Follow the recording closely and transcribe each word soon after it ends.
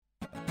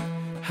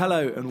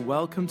Hello and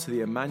welcome to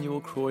the Emmanuel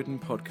Croydon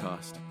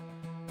podcast.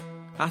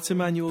 At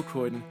Emmanuel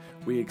Croydon,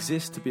 we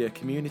exist to be a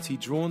community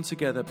drawn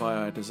together by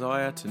our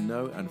desire to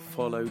know and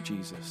follow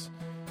Jesus.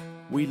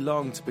 We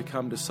long to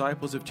become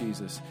disciples of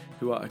Jesus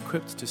who are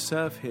equipped to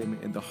serve him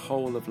in the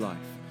whole of life,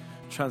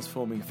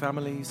 transforming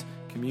families,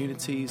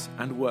 communities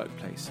and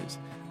workplaces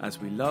as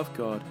we love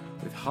God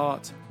with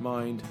heart,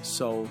 mind,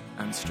 soul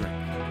and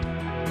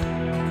strength.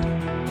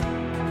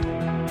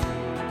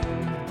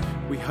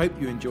 We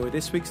hope you enjoy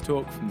this week's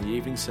talk from the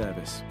evening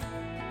service.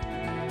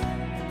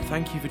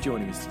 Thank you for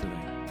joining us today.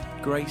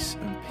 Grace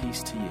and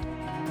peace to you.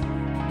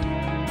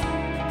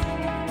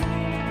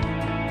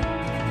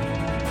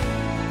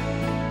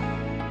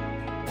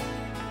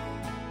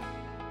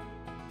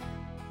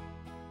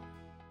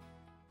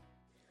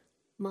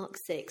 Mark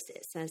 6,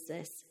 it says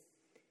this.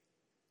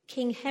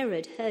 King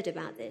Herod heard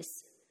about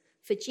this,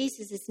 for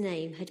Jesus'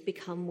 name had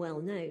become well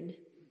known.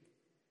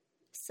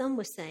 Some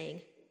were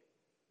saying,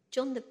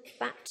 John the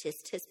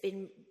Baptist has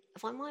been...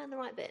 Am I on the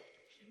right bit?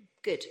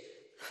 Good.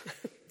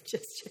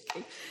 Just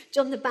checking.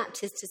 John the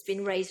Baptist has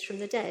been raised from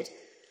the dead.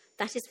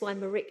 That is why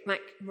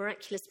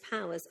miraculous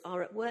powers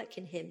are at work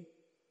in him.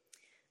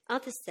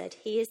 Others said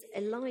he is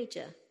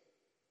Elijah.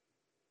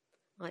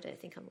 I don't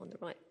think I'm on the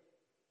right.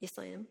 Yes,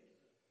 I am.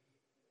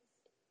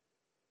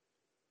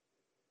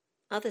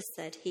 Others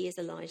said he is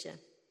Elijah.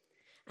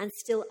 And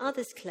still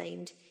others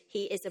claimed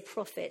he is a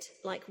prophet,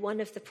 like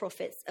one of the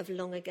prophets of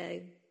long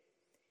ago.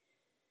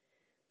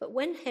 But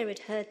when Herod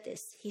heard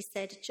this, he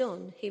said,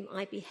 John, whom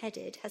I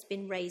beheaded, has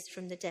been raised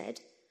from the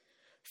dead.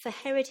 For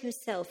Herod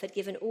himself had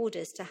given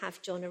orders to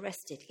have John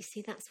arrested. You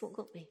see, that's what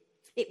got me.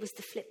 It was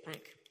the flip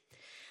back.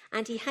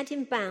 And he had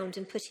him bound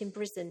and put in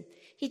prison.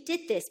 He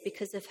did this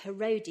because of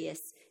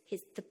Herodias,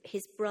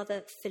 his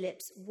brother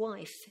Philip's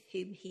wife,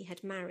 whom he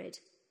had married.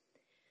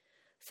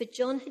 For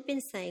John had been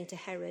saying to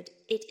Herod,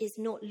 it is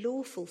not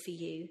lawful for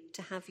you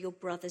to have your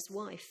brother's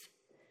wife.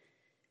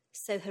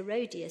 So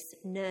Herodias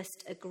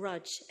nursed a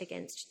grudge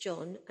against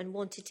John and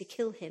wanted to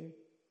kill him.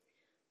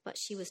 But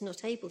she was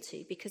not able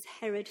to, because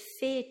Herod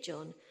feared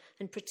John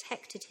and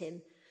protected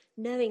him,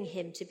 knowing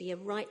him to be a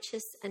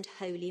righteous and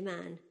holy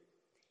man.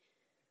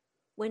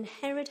 When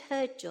Herod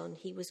heard John,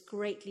 he was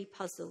greatly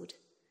puzzled,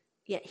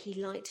 yet he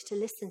liked to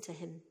listen to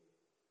him.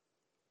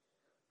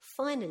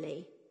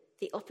 Finally,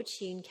 the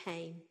opportune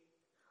came.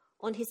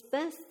 On his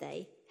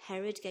birthday,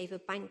 Herod gave a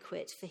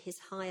banquet for his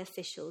high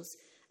officials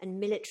and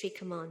military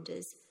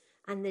commanders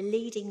and the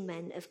leading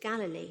men of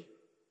Galilee.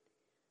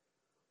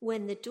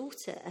 When the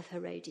daughter of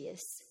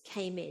Herodias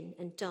came in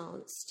and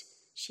danced,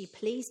 she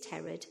pleased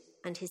Herod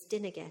and his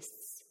dinner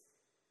guests.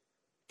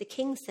 The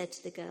king said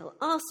to the girl,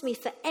 ask me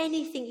for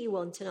anything you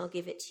want and I'll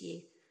give it to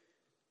you.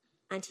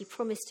 And he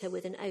promised her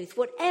with an oath,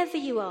 whatever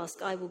you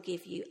ask, I will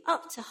give you,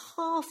 up to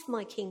half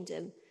my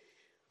kingdom.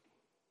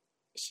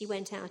 She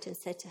went out and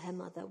said to her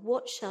mother,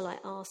 what shall I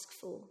ask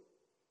for?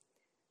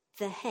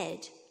 The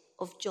head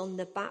of John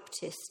the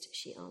Baptist,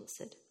 she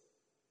answered.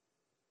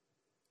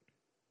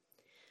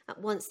 At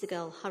once the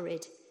girl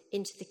hurried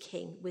into the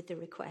king with the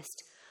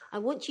request, I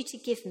want you to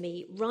give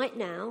me right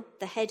now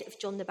the head of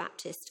John the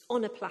Baptist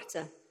on a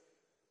platter.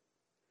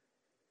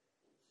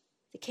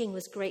 The king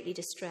was greatly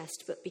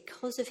distressed, but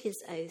because of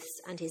his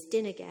oaths and his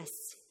dinner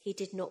guests, he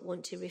did not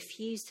want to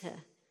refuse her.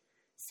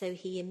 So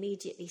he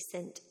immediately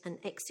sent an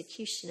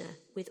executioner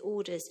with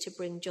orders to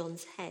bring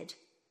John's head.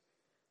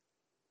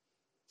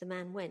 The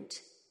man went,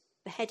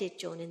 beheaded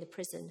John in the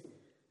prison,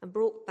 and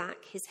brought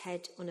back his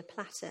head on a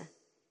platter.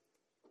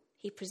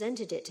 He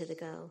presented it to the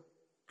girl,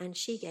 and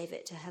she gave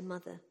it to her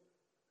mother.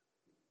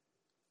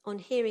 On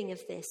hearing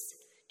of this,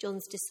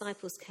 John's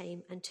disciples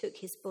came and took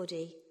his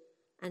body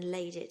and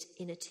laid it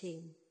in a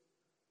tomb.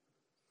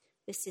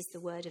 This is the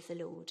word of the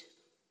Lord.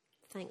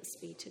 Thanks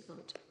be to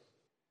God.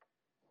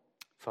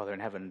 Father in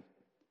heaven,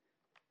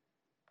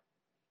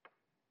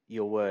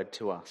 your word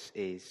to us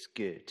is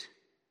good,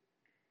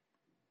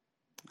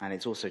 and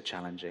it's also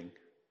challenging.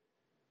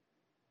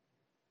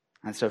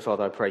 And so,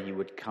 Father, I pray you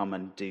would come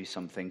and do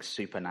something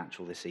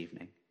supernatural this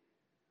evening.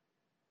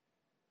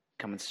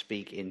 Come and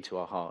speak into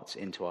our hearts,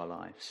 into our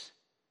lives.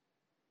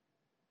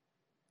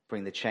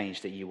 Bring the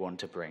change that you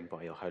want to bring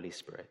by your Holy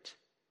Spirit.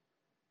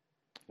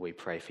 We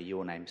pray for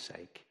your name's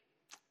sake.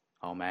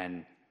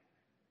 Amen.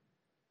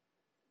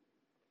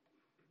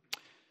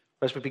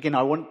 As we begin,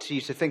 I want you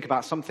to think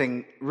about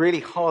something really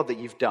hard that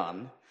you've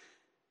done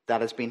that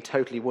has been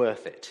totally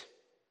worth it.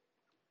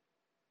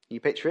 Can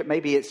you picture it?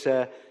 Maybe it's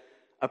a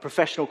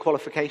professional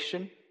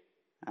qualification,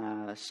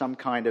 some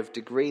kind of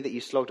degree that you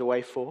slogged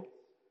away for,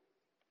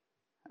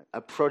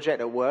 a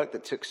project at work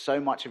that took so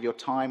much of your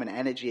time and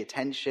energy,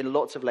 attention,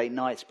 lots of late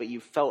nights, but you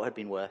felt had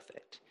been worth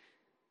it.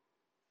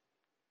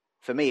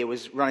 For me, it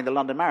was running the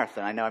London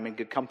Marathon. I know I'm in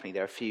good company.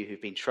 There are a few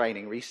who've been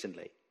training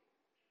recently.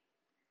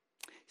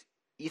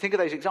 You think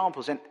of those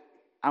examples and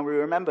we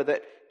remember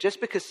that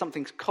just because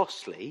something's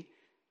costly,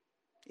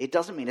 it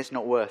doesn't mean it's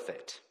not worth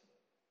it.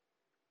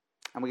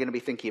 And we're going to be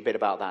thinking a bit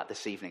about that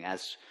this evening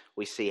as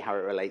we see how it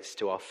relates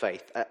to our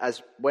faith.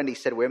 As Wendy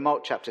said, we're in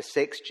Mark chapter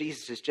 6.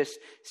 Jesus has just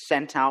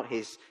sent out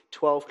his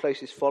 12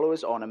 closest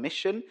followers on a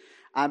mission.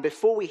 And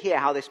before we hear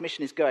how this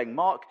mission is going,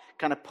 Mark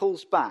kind of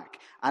pulls back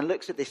and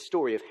looks at this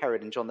story of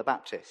Herod and John the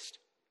Baptist.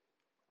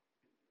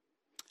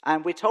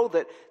 And we're told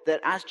that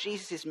as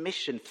Jesus'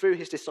 mission through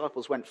his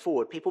disciples went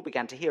forward, people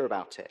began to hear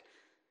about it.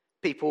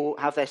 People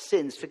have their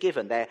sins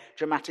forgiven. They're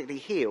dramatically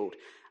healed.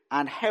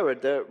 And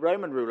Herod, the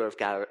Roman ruler of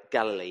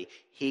Galilee,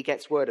 he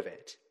gets word of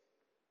it.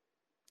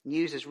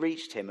 News has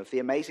reached him of the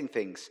amazing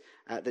things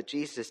that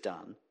Jesus has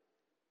done.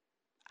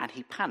 And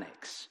he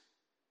panics.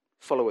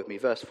 Follow with me,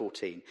 verse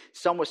 14.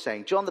 Some were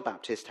saying, John the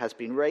Baptist has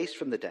been raised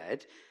from the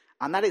dead,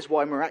 and that is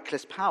why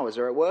miraculous powers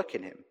are at work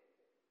in him.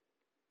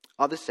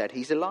 Others said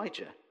he's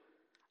Elijah.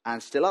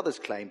 And still others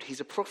claimed he's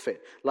a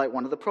prophet, like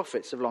one of the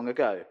prophets of long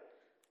ago.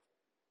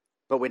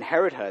 But when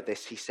Herod heard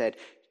this, he said,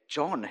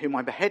 John, whom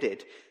I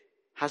beheaded,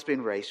 has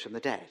been raised from the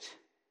dead.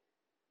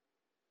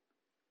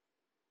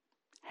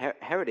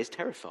 Herod is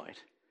terrified,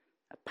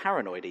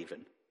 paranoid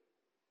even.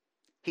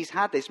 He's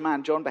had this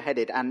man, John,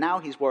 beheaded, and now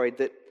he's worried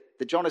that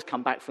John has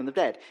come back from the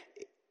dead.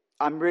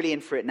 I'm really in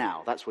for it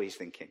now. That's what he's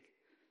thinking.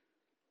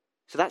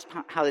 So that's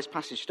how this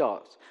passage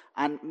starts.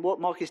 And what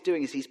Mark is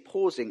doing is he's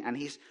pausing and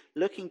he's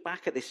looking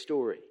back at this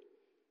story.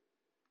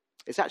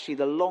 It's actually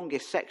the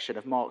longest section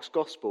of Mark's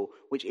gospel,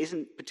 which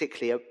isn't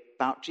particularly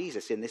about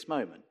Jesus in this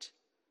moment.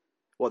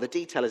 Well, the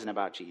detail isn't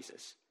about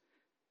Jesus.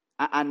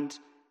 And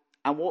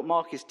what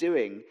Mark is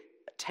doing,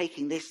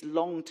 taking this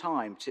long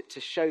time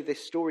to show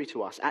this story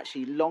to us,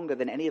 actually longer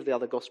than any of the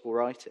other gospel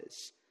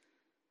writers,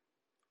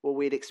 well,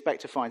 we'd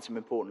expect to find some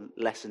important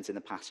lessons in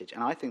the passage.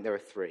 And I think there are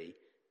 3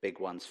 big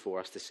ones for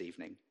us this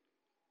evening.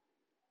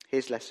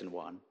 Here's lesson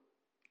 1.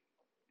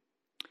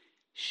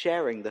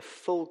 Sharing the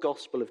full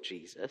gospel of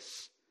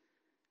Jesus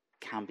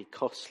can be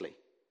costly.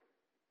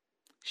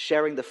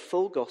 Sharing the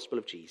full gospel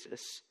of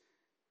Jesus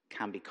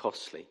can be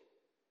costly.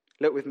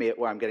 Look with me at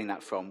where I'm getting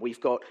that from.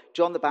 We've got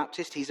John the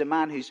Baptist. He's a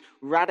man who's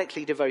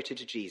radically devoted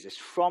to Jesus.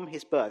 From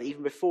his birth,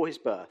 even before his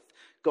birth,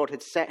 God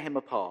had set him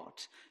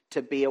apart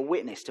to be a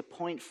witness, to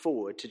point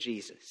forward to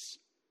Jesus,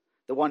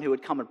 the one who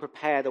would come and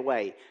prepare the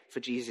way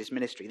for Jesus'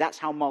 ministry. That's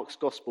how Mark's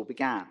gospel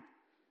began.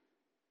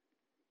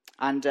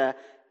 And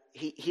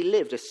he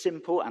lived a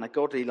simple and a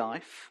godly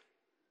life.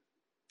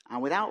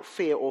 And without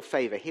fear or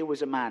favour, he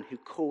was a man who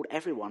called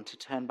everyone to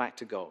turn back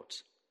to God.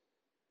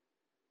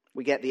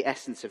 We get the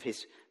essence of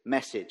his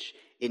message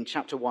in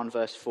chapter 1,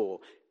 verse 4.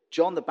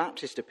 John the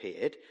Baptist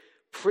appeared,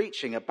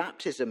 preaching a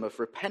baptism of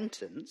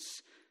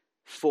repentance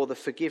for the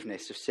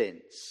forgiveness of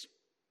sins.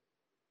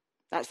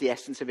 That's the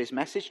essence of his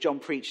message. John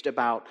preached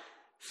about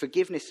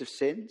forgiveness of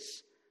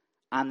sins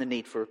and the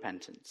need for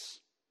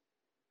repentance.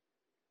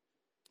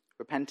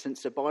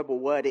 Repentance, a Bible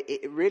word,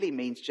 it really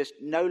means just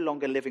no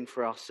longer living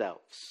for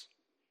ourselves.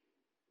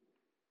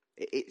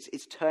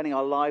 It's turning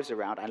our lives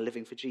around and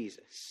living for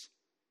Jesus.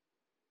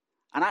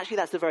 And actually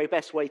that's the very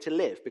best way to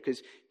live,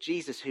 because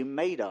Jesus, who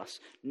made us,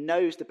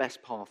 knows the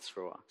best paths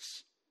for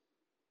us.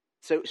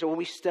 So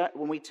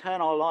when we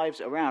turn our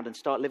lives around and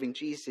start living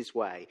Jesus'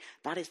 way,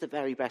 that is the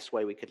very best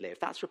way we could live.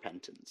 That's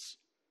repentance.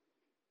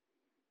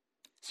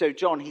 So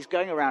John, he's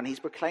going around, he's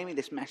proclaiming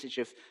this message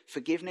of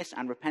forgiveness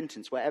and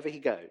repentance wherever he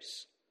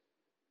goes.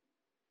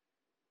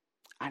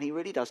 And he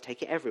really does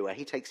take it everywhere.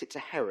 He takes it to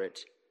Herod,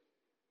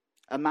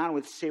 a man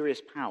with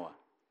serious power,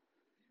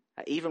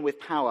 even with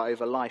power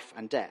over life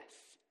and death.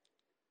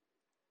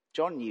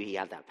 John knew he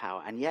had that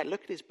power, and yet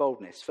look at his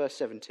boldness. Verse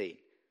 17.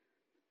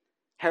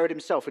 Herod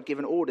himself had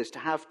given orders to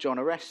have John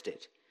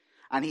arrested,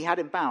 and he had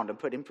him bound and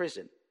put in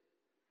prison.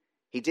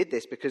 He did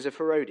this because of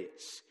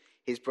Herodias,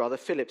 his brother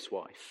Philip's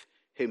wife,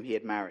 whom he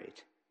had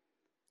married.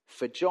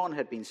 For John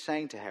had been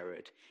saying to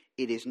Herod,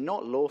 "It is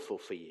not lawful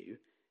for you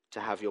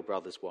to have your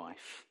brother's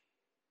wife."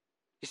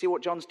 You see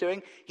what John's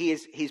doing?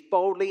 He's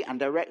boldly and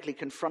directly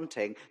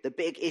confronting the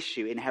big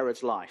issue in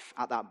Herod's life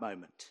at that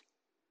moment.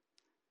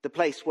 The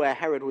place where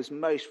Herod was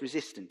most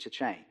resistant to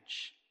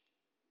change.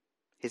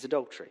 His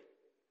adultery.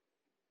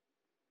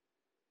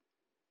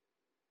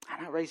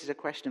 And that raises a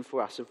question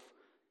for us of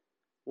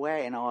where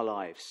in our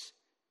lives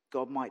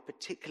God might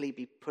particularly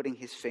be putting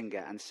his finger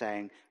and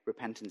saying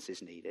repentance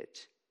is needed.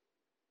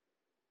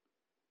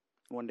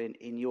 I wonder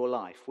in your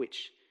life,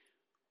 which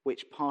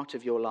part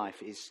of your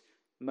life is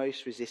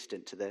most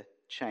resistant to the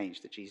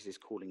change that Jesus is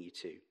calling you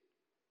to?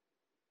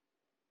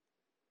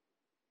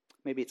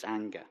 Maybe it's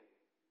anger.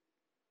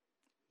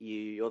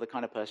 You're the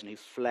kind of person who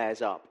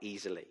flares up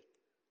easily.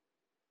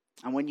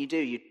 And when you do,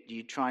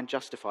 you try and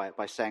justify it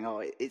by saying, "Oh,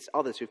 it's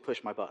others who've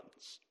pushed my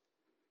buttons."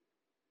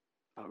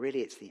 But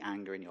really it's the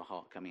anger in your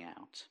heart coming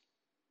out.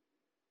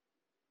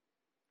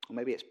 Or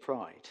maybe it's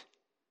pride.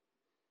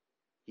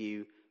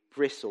 You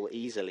bristle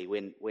easily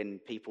when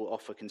people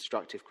offer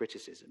constructive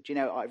criticism. Do you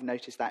know, I've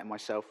noticed that in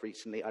myself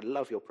recently. I'd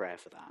love your prayer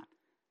for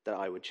that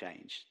I would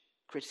change.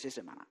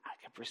 Criticism, I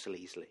can bristle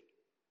easily.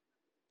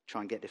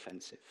 Try and get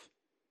defensive.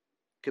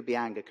 Could be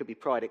anger, could be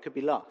pride, it could be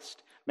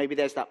lust. Maybe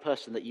there's that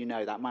person that you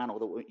know, that man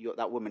or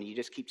that woman you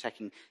just keep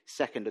taking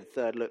second and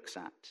third looks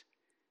at.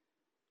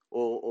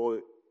 or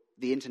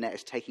the internet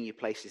is taking you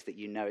places that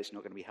you know it's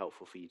not going to be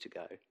helpful for you to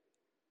go.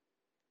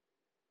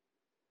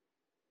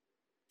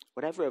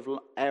 Whatever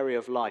area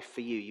of life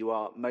for you, you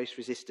are most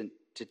resistant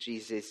to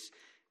Jesus'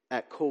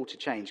 call to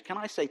change. Can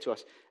I say to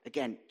us,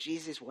 again,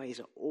 Jesus' ways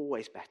are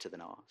always better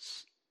than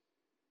ours.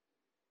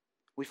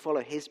 We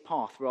follow his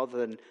path rather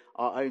than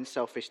our own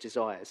selfish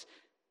desires.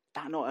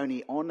 That not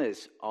only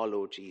honours our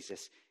Lord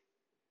Jesus,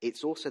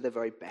 it's also the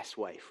very best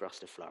way for us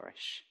to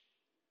flourish.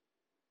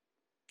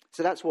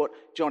 So that's what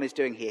John is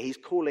doing here. He's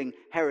calling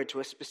Herod to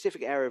a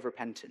specific area of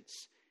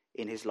repentance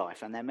in his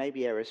life, and there may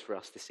be areas for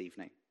us this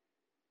evening.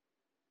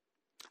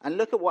 And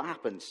look at what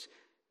happens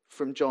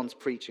from John's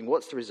preaching.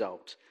 What's the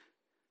result?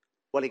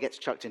 Well, he gets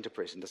chucked into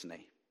prison, doesn't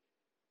he?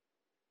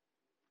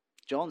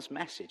 John's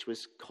message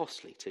was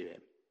costly to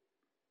him.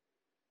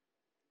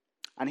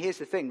 And here's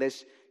the thing,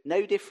 there's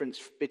no difference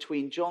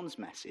between John's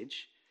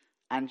message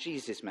and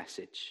Jesus'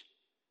 message.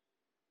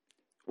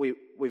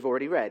 We've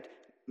already read,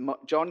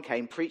 John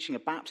came preaching a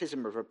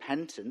baptism of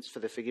repentance for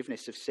the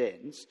forgiveness of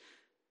sins.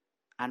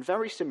 And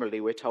very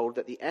similarly, we're told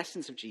that the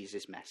essence of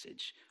Jesus'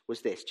 message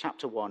was this,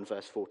 chapter 1,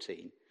 verse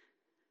 14.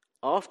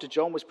 After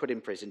John was put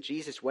in prison,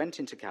 Jesus went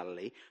into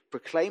Galilee,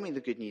 proclaiming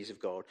the good news of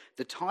God.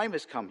 The time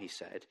has come, he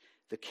said.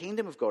 The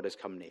kingdom of God has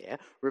come near.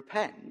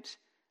 Repent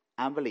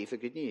and believe the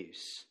good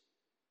news.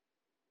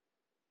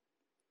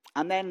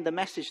 And then the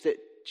message that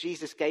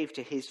Jesus gave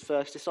to his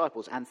first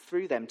disciples and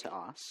through them to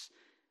us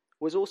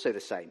was also the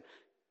same.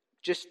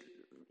 Just,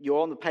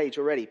 you're on the page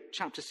already,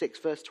 chapter 6,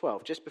 verse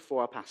 12, just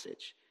before our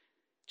passage.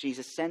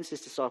 Jesus sends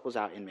his disciples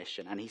out in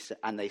mission, and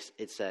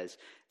it says,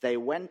 they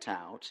went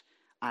out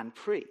and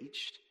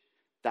preached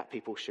that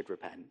people should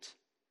repent.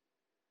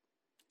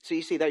 So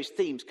you see those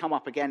themes come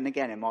up again and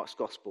again in Mark's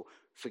gospel.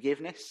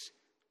 Forgiveness,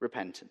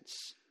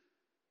 repentance.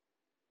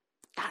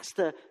 That's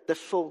the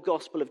full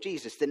gospel of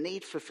Jesus, the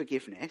need for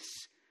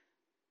forgiveness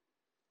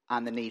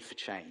and the need for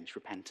change,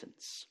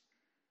 repentance.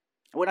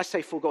 And when I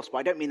say full gospel,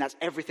 I don't mean that's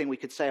everything we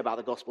could say about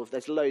the gospel. If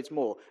there's loads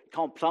more, you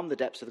can't plumb the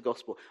depths of the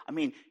gospel. I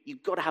mean,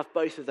 you've got to have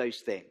both of those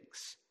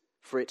things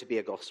for it to be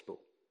a gospel.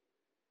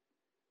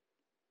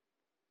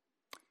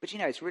 But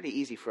it's really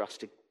easy for us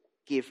to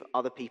give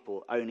other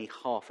people only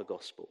half a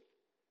gospel.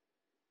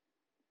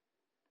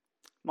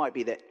 Might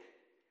be that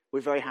we're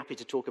very happy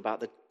to talk about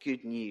the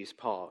good news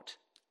part.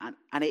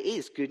 And it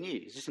is good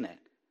news, isn't it?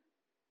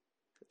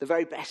 The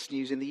very best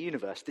news in the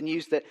universe. The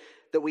news that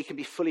we can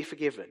be fully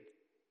forgiven.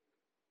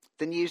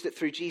 The news that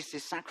through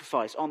Jesus'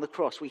 sacrifice on the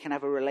cross we can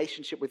have a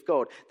relationship with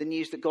God. The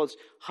news that God's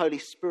Holy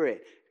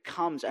Spirit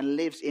comes and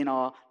lives in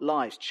our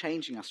lives,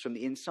 changing us from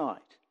the inside.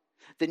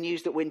 The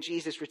news that when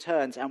Jesus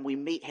returns and we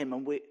meet him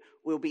and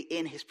we'll be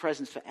in his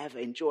presence forever,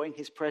 enjoying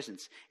his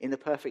presence in the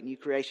perfect new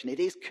creation. It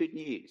is good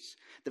news,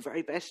 the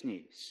very best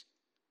news.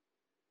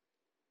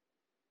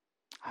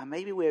 And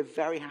maybe we're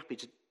very happy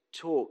to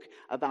talk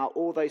about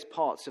all those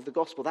parts of the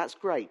gospel. That's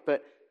great,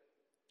 but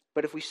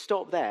if we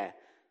stop there,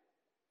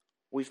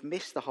 we've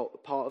missed the whole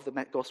part of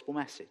the gospel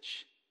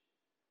message.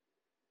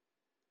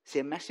 See,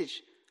 a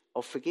message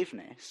of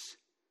forgiveness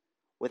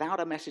without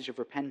a message of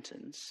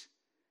repentance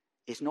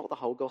is not the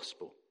whole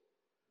gospel.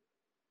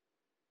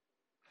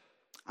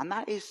 And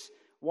that is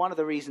one of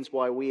the reasons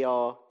why we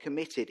are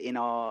committed in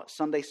our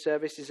Sunday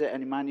services at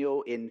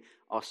Emmanuel, in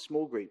our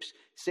small groups,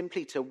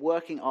 simply to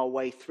working our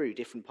way through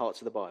different parts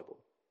of the Bible.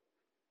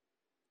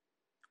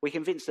 We're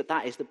convinced that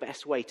that is the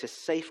best way to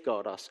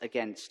safeguard us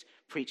against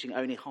preaching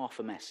only half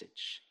a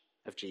message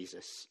of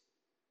Jesus.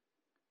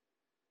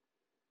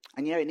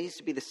 And it needs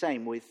to be the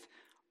same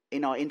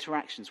in our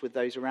interactions with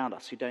those around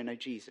us who don't know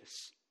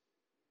Jesus.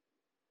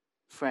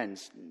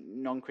 Friends,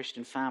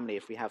 non-Christian family,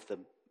 if we have them,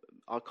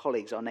 our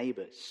colleagues, our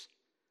neighbours.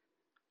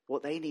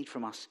 What they need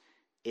from us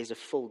is a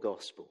full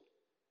gospel.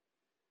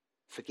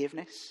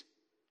 Forgiveness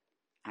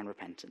and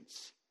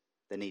repentance.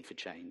 The need for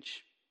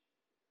change.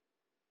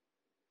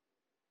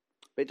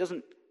 But it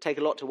doesn't take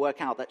a lot to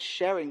work out that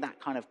sharing that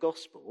kind of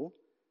gospel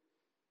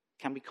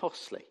can be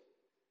costly.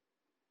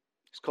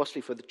 It's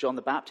costly for John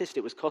the Baptist,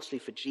 it was costly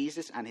for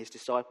Jesus and his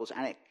disciples,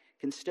 and it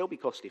can still be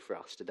costly for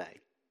us today.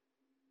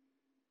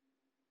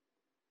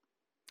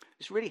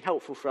 It's really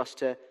helpful for us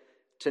to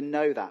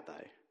know that,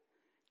 though.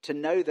 To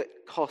know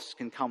that costs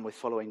can come with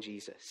following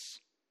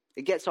Jesus.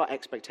 It gets our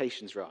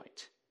expectations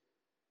right.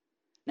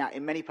 Now,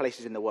 in many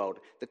places in the world,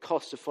 the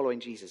costs of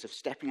following Jesus, of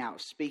stepping out,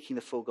 of speaking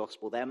the full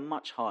gospel, they're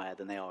much higher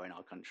than they are in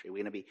our country. We're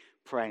going to be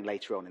praying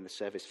later on in the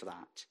service for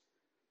that.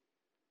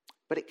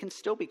 But it can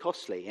still be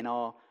costly in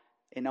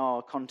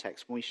our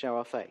context when we share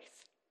our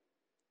faith.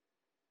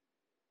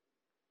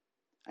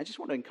 I just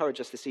want to encourage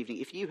us this evening,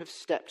 if you have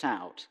stepped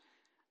out,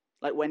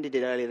 like Wendy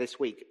did earlier this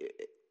week,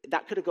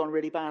 that could have gone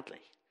really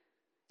badly.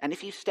 And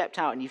if you've stepped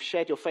out and you've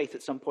shared your faith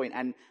at some point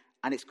and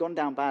it's gone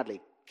down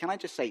badly, can I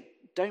just say,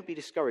 don't be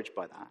discouraged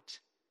by that.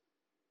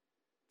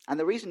 And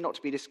the reason not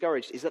to be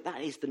discouraged is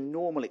that is the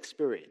normal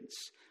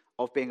experience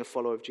of being a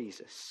follower of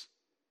Jesus.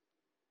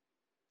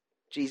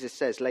 Jesus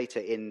says later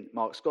in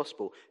Mark's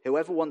Gospel,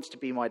 whoever wants to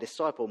be my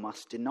disciple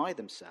must deny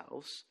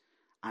themselves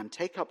and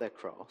take up their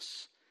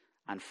cross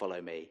and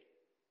follow me.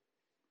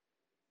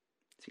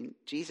 See,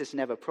 Jesus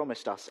never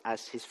promised us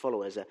as his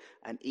followers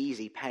an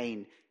easy,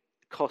 pain,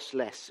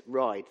 cost-less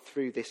ride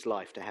through this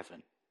life to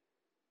heaven.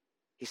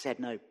 He said,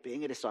 no,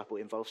 being a disciple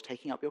involves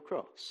taking up your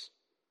cross.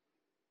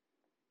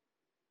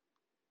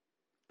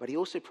 But he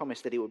also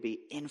promised that it would be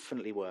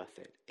infinitely worth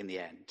it in the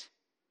end.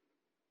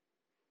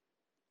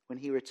 When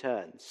he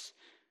returns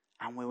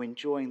and we're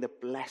enjoying the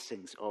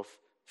blessings of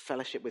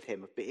fellowship with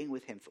him, of being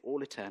with him for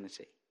all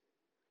eternity,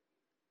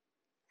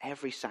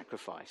 every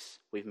sacrifice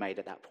we've made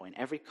at that point,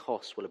 every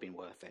cost will have been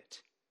worth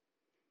it.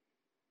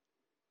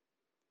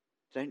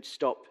 Don't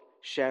stop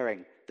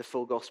sharing the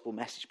full gospel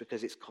message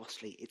because it's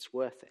costly. It's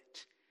worth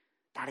it.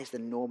 That is the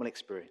normal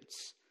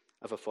experience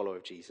of a follower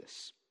of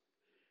Jesus.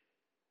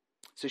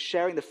 So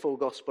sharing the full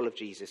gospel of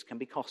Jesus can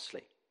be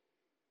costly.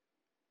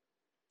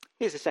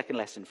 Here's the second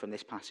lesson from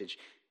this passage.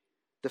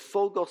 The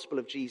full gospel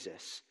of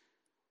Jesus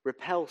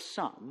repels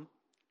some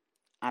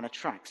and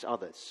attracts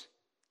others.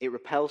 It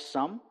repels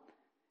some,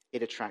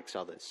 it attracts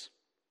others.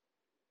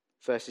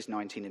 Verses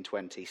 19 and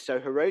 20. So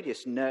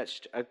Herodias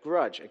nursed a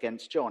grudge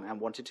against John and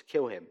wanted to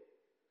kill him.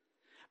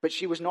 But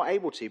she was not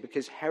able to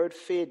because Herod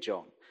feared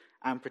John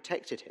and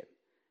protected him,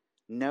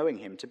 knowing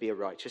him to be a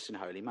righteous and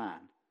holy man.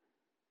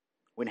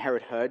 When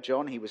Herod heard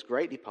John, he was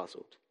greatly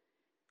puzzled,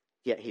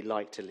 yet he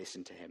liked to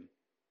listen to him.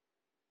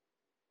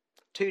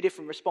 Two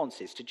different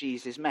responses to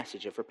Jesus'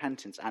 message of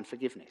repentance and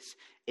forgiveness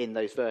in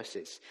those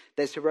verses.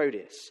 There's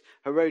Herodias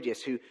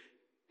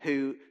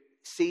who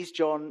sees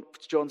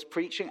John's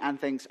preaching and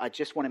thinks, I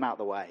just want him out of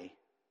the way.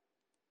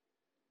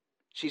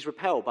 She's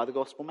repelled by the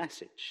gospel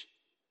message.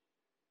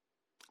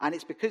 And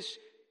it's because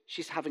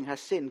she's having her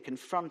sin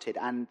confronted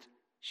and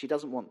she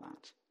doesn't want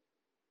that.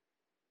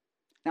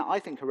 Now, I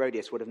think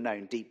Herodias would have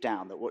known deep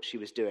down that what she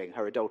was doing,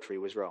 her adultery,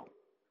 was wrong.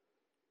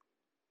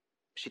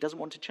 She doesn't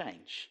want to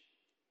change.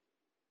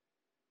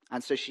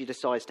 And so she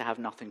decides to have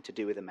nothing to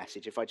do with the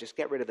message. If I just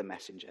get rid of the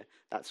messenger,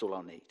 that's all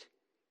I'll need.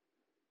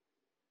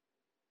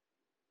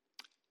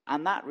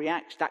 And that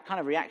kind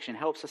of reaction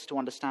helps us to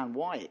understand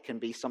why it can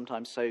be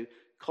sometimes so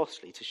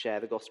costly to share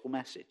the gospel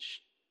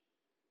message.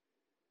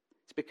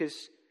 It's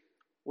because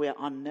we are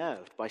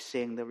unnerved by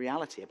seeing the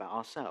reality about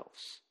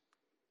ourselves.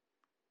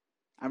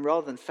 And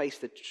rather than face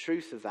the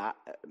truth of that,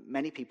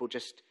 many people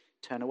just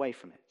turn away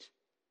from it.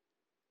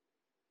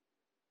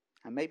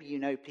 And maybe you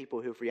know people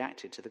who have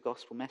reacted to the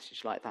gospel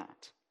message like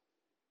that.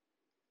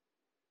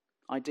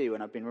 I do,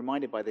 and I've been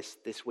reminded by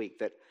this week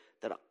that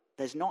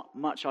there's not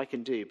much I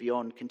can do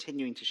beyond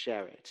continuing to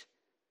share it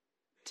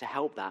to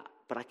help that,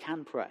 but I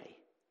can pray.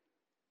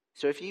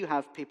 So if you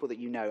have people that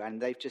you know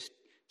and they've just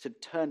sort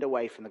of turned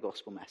away from the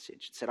gospel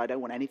message, said, I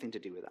don't want anything to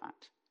do with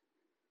that,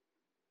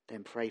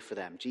 then pray for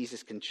them.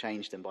 Jesus can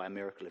change them by a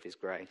miracle of his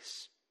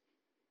grace.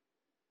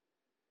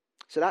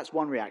 So that's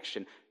one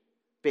reaction,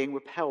 being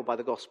repelled by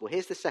the gospel.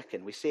 Here's the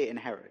second. We see it in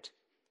Herod.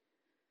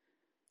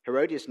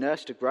 Herodias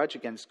nursed a grudge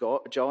against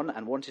John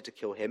and wanted to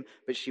kill him,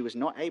 but she was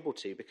not able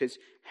to because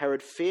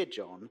Herod feared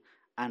John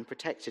and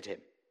protected him.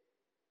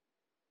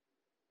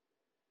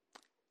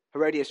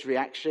 Herodias'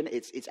 reaction,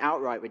 it's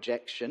outright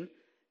rejection.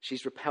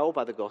 She's repelled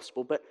by the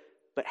gospel, but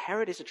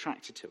Herod is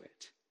attracted to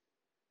it.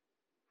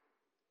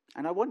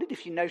 And I wondered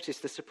if you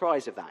noticed the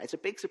surprise of that. It's a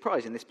big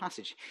surprise in this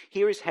passage.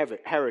 Here is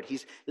Herod.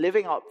 He's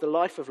living up the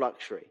life of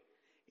luxury,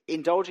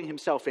 indulging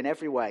himself in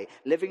every way,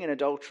 living in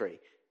adultery.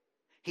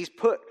 He's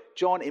put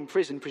John in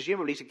prison,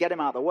 presumably to get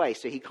him out of the way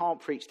so he can't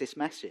preach this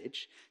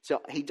message,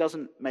 so he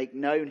doesn't make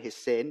known his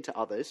sin to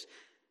others.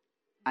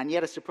 And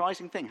yet a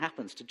surprising thing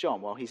happens to John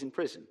while he's in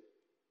prison.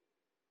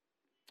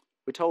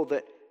 We're told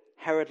that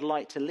Herod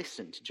liked to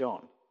listen to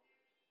John.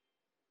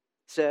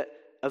 It's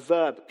a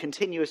verb,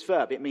 continuous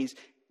verb. It means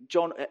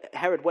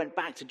Herod went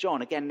back to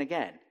John again and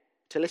again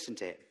to listen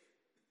to him.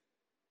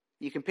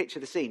 You can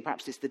picture the scene.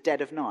 Perhaps it's the dead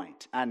of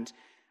night, and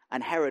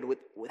Herod,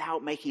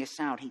 without making a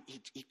sound,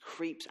 he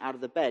creeps out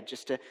of the bed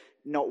just to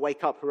not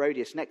wake up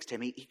Herodias next to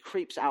him. He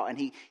creeps out and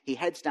he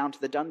heads down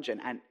to the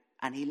dungeon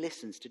and he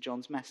listens to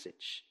John's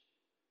message.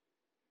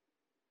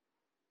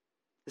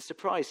 The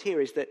surprise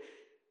here is that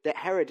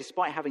Herod,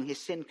 despite having his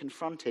sin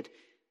confronted,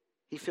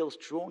 he feels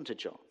drawn to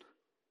John.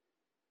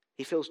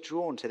 He feels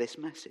drawn to this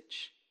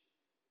message.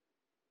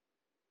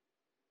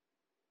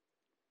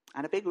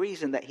 And a big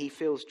reason that he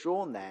feels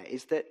drawn there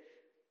is that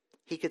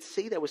he could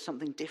see there was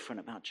something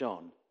different about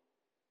John.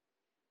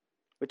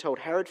 We're told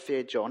Herod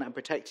feared John and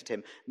protected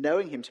him,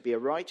 knowing him to be a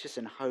righteous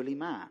and holy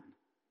man.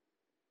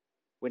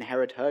 When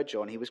Herod heard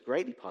John, he was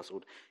greatly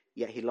puzzled,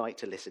 yet he liked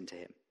to listen to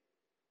him.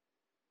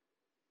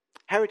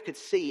 Herod could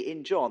see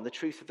in John the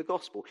truth of the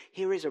gospel.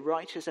 Here is a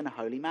righteous and a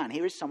holy man.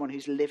 Here is someone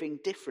who's living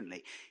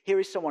differently. Here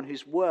is someone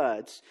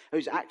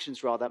whose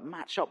actions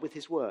match up with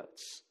his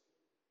words.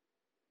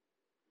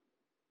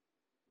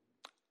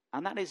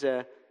 And that is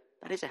a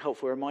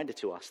helpful reminder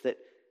to us that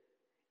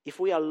if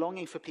we are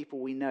longing for people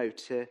we know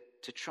to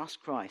trust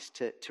Christ,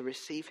 to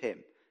receive him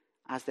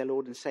as their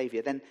Lord and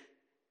Saviour, then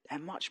they're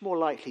much more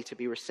likely to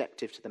be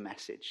receptive to the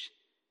message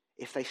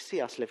if they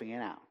see us living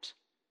it out.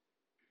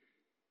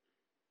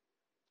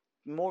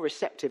 More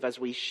receptive as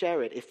we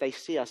share it if they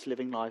see us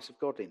living lives of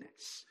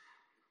godliness.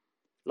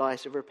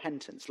 lives of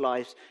repentance,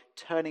 lives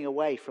turning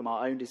away from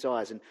our own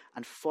desires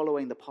and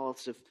following the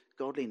paths of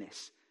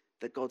godliness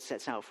that God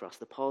sets out for us,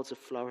 the paths of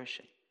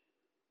flourishing.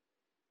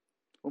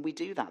 When we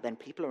do that, then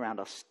people around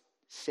us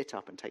sit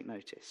up and take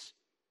notice.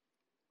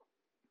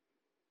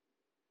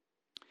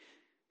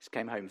 This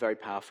came home very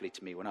powerfully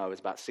to me when I was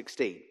about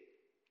 16.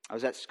 I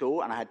was at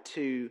school and I had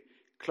two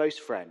close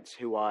friends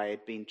who I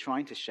had been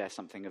trying to share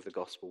something of the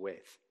gospel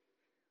with.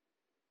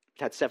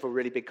 We had several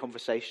really big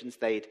conversations.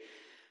 They'd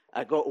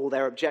got all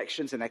their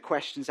objections and their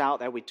questions out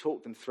there. We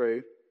talked them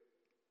through.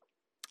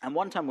 And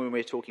one time when we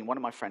were talking, one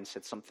of my friends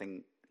said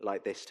something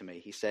like this to me.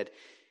 He said,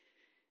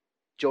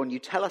 "John, you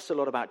tell us a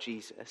lot about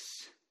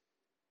Jesus,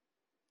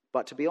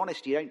 but to be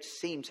honest, you don't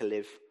seem to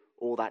live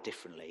all that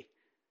differently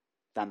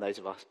than those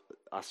of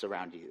us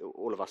around you,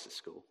 all of us at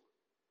school."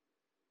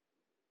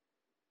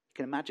 You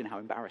can imagine how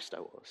embarrassed I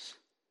was.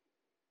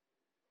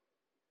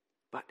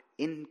 But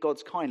in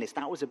God's kindness,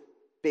 that was a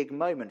big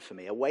moment for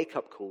me, a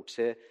wake-up call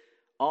to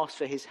ask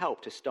for his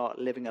help to start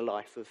living a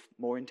life of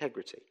more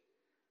integrity.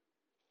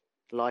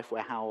 A life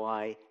where how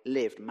I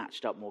lived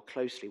matched up more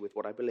closely with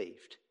what I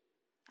believed.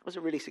 That was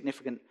a really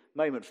significant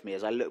moment for me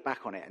as I look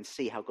back on it and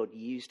see how God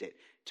used it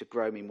to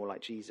grow me more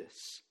like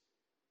Jesus.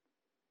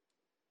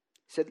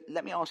 So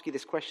let me ask you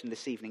this question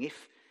this evening.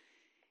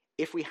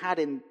 If we had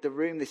in the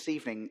room this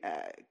evening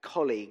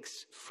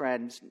colleagues,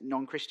 friends,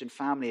 non-Christian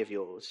family of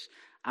yours,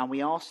 and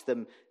we asked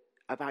them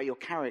about your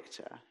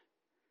character,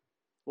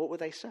 what would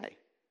they say?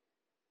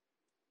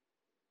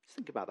 Just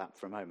think about that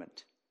for a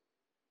moment.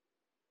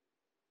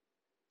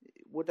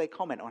 Would they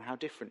comment on how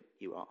different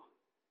you are?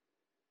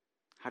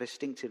 How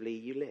distinctively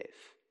you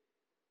live?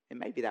 It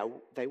may be that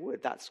they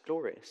would. That's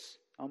glorious.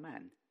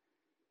 Amen.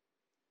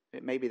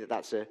 It may be that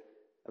that's a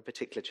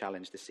particular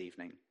challenge this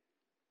evening.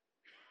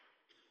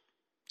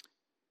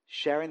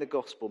 Sharing the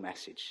gospel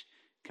message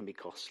can be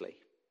costly.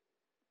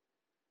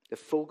 The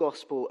full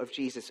gospel of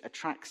Jesus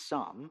attracts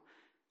some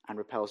and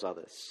repels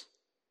others.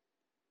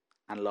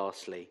 And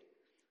lastly,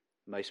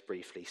 most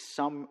briefly,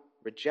 some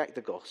reject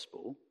the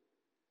gospel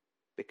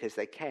because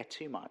they care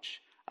too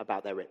much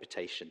about their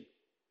reputation.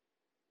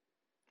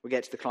 We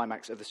get to the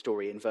climax of the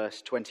story in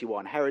verse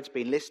 21. Herod's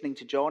been listening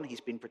to John. He's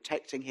been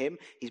protecting him.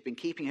 He's been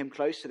keeping him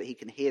close so that he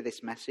can hear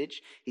this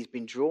message. He's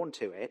been drawn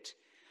to it.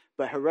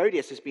 But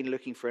Herodias has been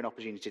looking for an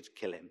opportunity to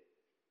kill him.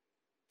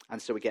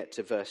 And so we get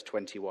to verse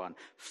 21.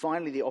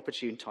 Finally, the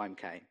opportune time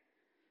came.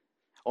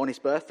 On his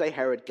birthday,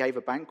 Herod gave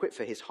a banquet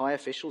for his high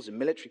officials and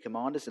military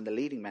commanders and the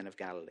leading men of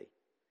Galilee.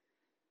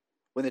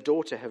 When the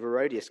daughter of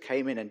Herodias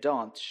came in and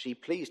danced, she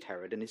pleased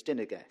Herod and his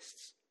dinner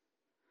guests.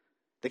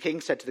 The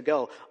king said to the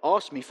girl,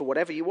 "Ask me for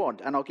whatever you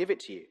want, and I'll give it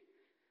to you."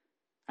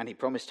 And he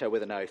promised her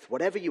with an oath,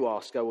 "Whatever you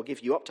ask, I will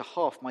give you up to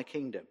half my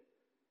kingdom."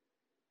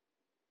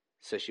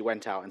 So she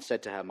went out and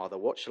said to her mother,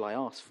 "What shall I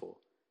ask for?"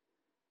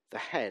 "The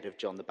head of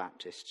John the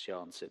Baptist," she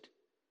answered.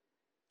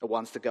 At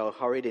once the girl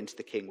hurried into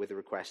the king with the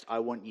request, "I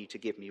want you to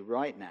give me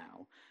right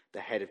now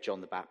the head of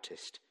John the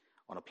Baptist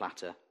on a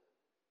platter."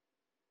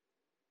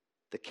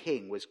 The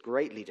king was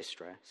greatly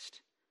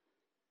distressed,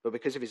 but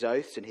because of his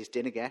oaths and his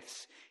dinner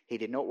guests, he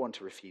did not want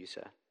to refuse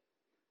her.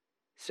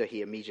 So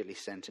he immediately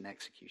sent an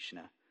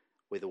executioner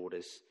with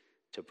orders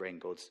to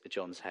bring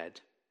John's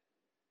head.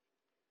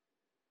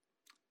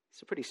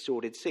 It's a pretty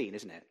sordid scene,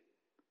 isn't it?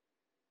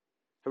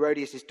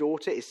 Herodias'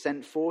 daughter is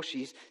sent for.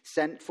 She's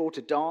sent for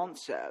to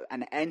dance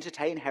and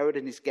entertain Herod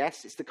and his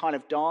guests. It's the kind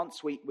of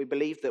dance we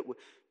believe that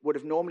would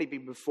have normally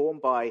been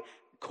performed by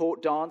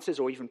court dancers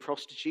or even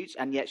prostitutes,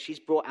 and yet she's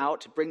brought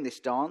out to bring this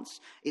dance.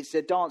 It's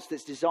a dance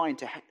that's designed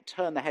to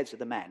turn the heads of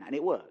the men, and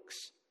it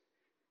works.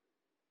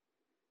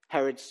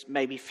 Herod's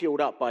maybe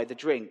fueled up by the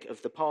drink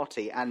of the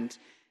party, and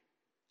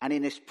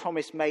in his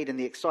promise made in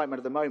the excitement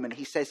of the moment,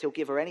 he says he'll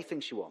give her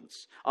anything she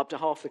wants, up to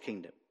half the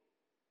kingdom.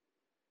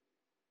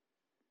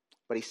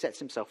 But he sets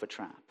himself a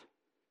trap.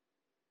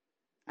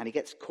 And he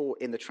gets caught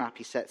in the trap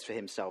he sets for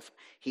himself.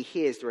 He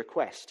hears the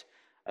request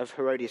of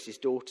Herodias'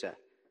 daughter,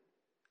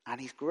 and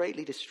he's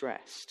greatly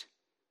distressed.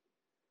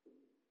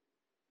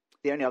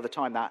 The only other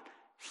time that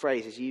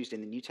phrase is used in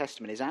the New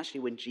Testament is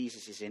actually when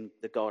Jesus is in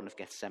the Garden of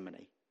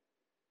Gethsemane.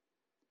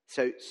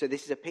 So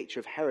this is a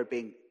picture of Herod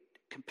being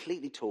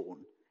completely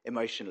torn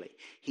emotionally.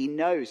 He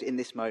knows in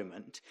this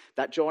moment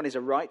that John is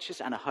a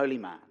righteous and a holy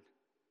man.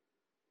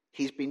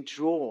 He's been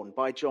drawn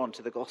by John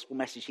to the gospel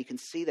message. He can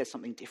see there's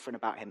something different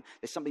about him.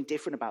 There's something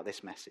different about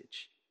this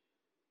message.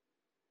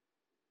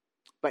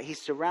 But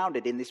he's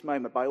surrounded in this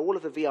moment by all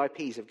of the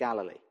VIPs of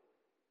Galilee.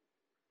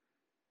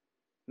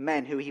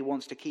 Men who he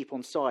wants to keep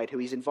on side, who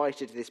he's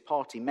invited to this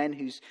party, men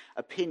whose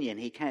opinion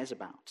he cares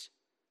about.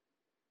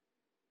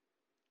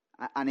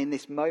 And in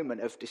this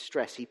moment of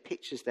distress, he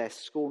pictures their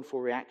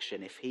scornful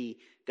reaction if he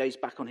goes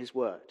back on his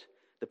word,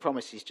 the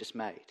promise he's just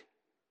made.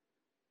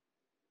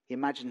 He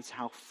imagines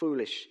how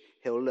foolish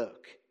he'll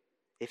look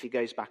if he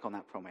goes back on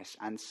that promise.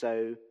 And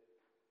so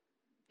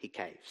he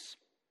caves.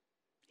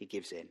 He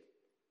gives in.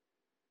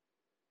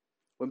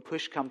 When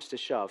push comes to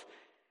shove,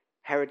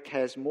 Herod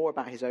cares more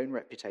about his own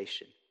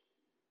reputation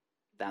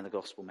than the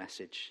gospel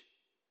message.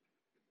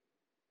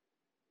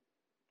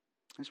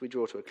 as we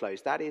draw to a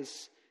close, that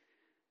is,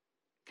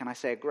 can I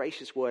say, a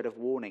gracious word of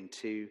warning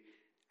to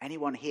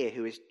anyone here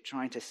who is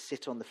trying to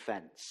sit on the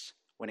fence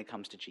when it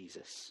comes to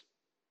Jesus.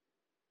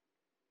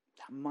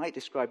 That might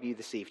describe you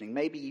this evening.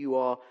 Maybe you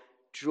are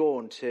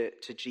drawn to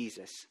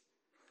Jesus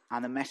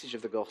and the message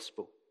of the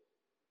gospel.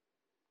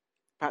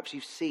 Perhaps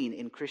you've seen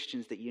in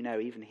Christians that you know,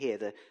 even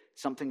here,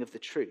 something of the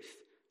truth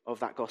of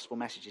that gospel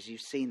message is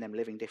you've seen them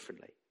living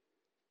differently.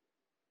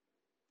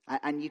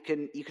 And you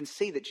can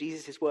see that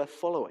Jesus is worth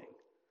following,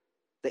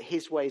 that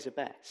his ways are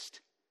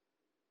best.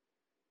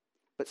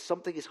 But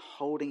something is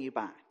holding you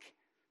back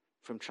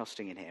from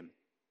trusting in him,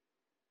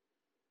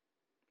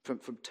 from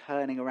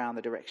turning around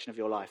the direction of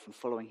your life and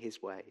following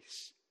his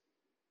ways.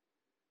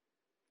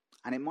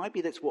 And it might be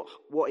that's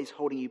what is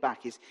holding you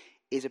back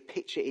is a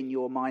picture in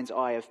your mind's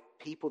eye of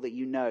people that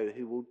you know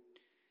who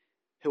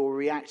will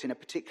react in a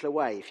particular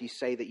way if you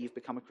say that you've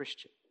become a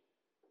Christian.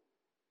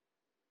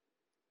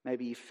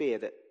 Maybe you fear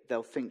that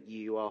they'll think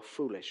you are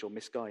foolish or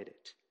misguided.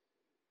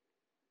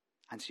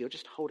 And so you're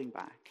just holding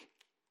back,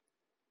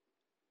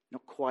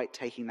 not quite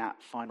taking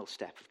that final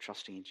step of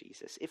trusting in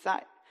Jesus. If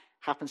that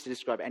happens to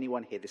describe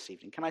anyone here this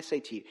evening, can I say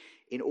to you,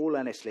 in all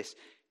earnestness,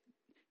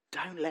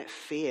 don't let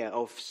fear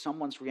of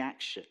someone's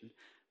reaction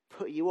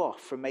put you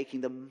off from making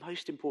the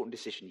most important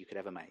decision you could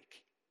ever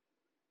make.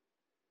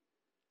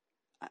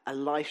 A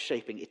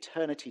life-shaping,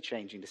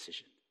 eternity-changing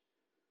decision.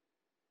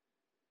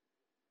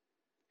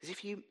 Because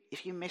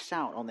if you miss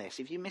out on this,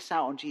 if you miss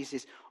out on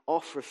Jesus'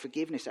 offer of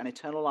forgiveness and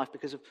eternal life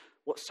because of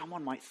what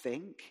someone might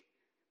think,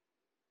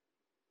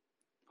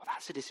 well,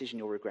 that's a decision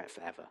you'll regret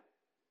forever.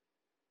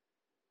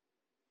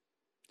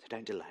 So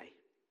don't delay.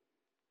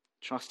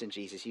 Trust in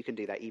Jesus. You can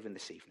do that even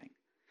this evening.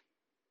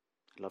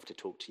 I'd love to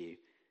talk to you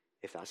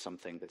if that's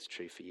something that's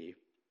true for you.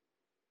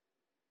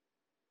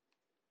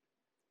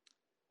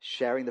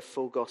 Sharing the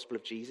full gospel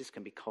of Jesus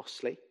can be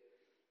costly,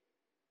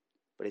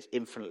 but it's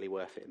infinitely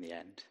worth it in the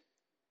end.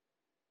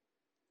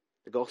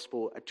 The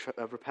gospel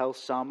repels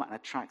some and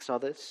attracts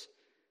others.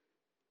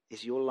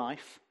 Is your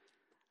life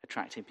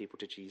attracting people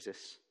to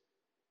Jesus?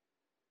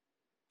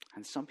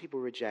 And some people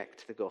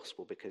reject the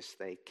gospel because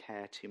they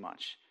care too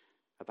much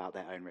about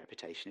their own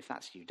reputation. If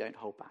that's you, don't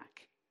hold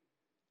back.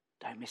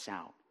 Don't miss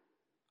out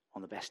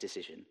on the best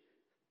decision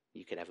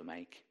you could ever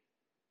make.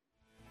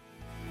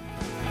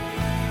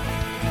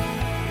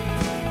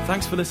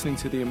 Thanks for listening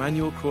to the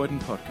Emmanuel Croydon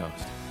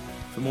podcast.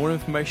 For more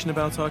information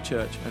about our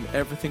church and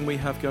everything we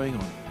have going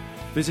on,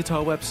 visit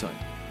our website,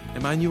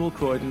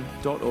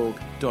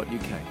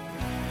 emmanuelcroydon.org.uk.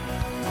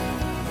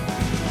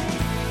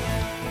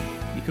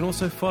 You can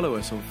also follow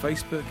us on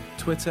Facebook,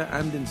 Twitter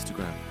and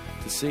Instagram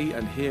to see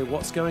and hear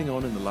what's going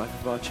on in the life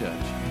of our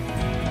church.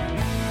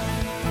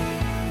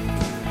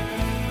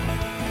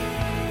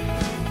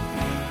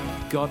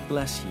 God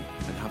bless you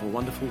and have a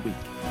wonderful week.